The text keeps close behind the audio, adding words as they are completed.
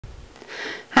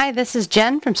Hi, this is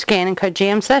Jen from ScanNCut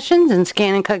Jam Sessions and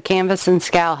ScanNCut Canvas and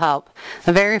SCAL Help.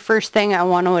 The very first thing I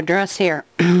want to address here,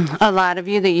 a lot of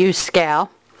you that use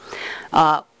SCAL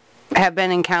have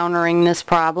been encountering this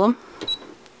problem.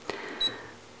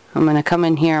 I'm going to come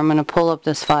in here, I'm going to pull up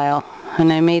this file,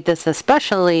 and I made this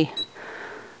especially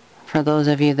for those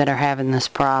of you that are having this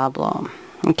problem.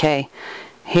 Okay,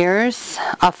 here's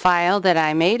a file that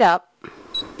I made up.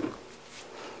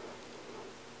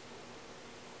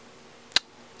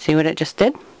 See what it just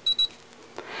did?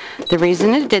 The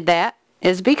reason it did that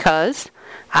is because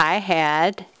I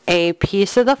had a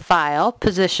piece of the file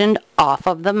positioned off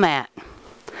of the mat.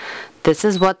 This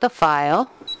is what the file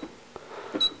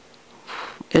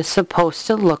is supposed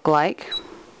to look like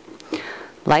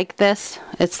this.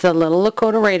 It's the little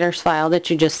Lakota Raiders file that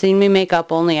you just seen me make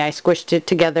up, only I squished it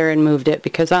together and moved it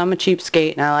because I'm a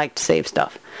cheapskate and I like to save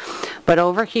stuff. But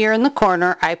over here in the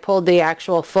corner, I pulled the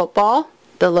actual football,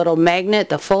 the little magnet,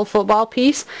 the full football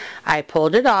piece. I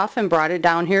pulled it off and brought it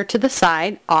down here to the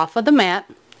side off of the mat,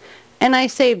 and I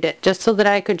saved it just so that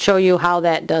I could show you how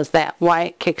that does that, why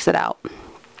it kicks it out.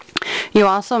 You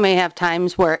also may have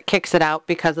times where it kicks it out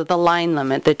because of the line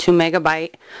limit, the 2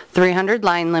 megabyte 300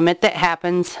 line limit that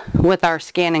happens with our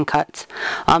ScanNCuts.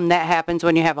 That happens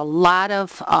when you have a lot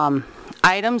of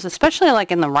items, especially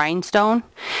like in the rhinestone,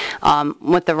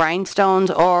 with the rhinestones,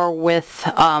 or with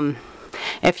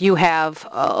if you have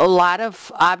a lot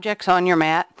of objects on your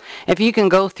mat. If you can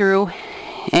go through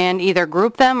and either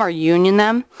group them or union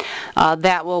them,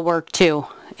 that will work too.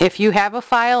 If you have a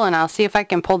file, and I'll see if I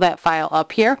can pull that file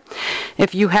up here,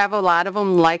 if you have a lot of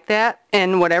them like that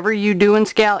and whatever you do in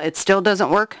Scale it still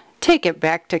doesn't work, take it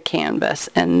back to Canvas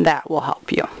and that will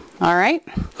help you. Alright,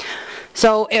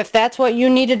 so if that's what you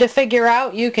needed to figure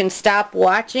out, you can stop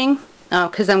watching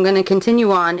because I'm going to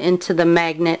continue on into the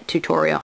magnet tutorial.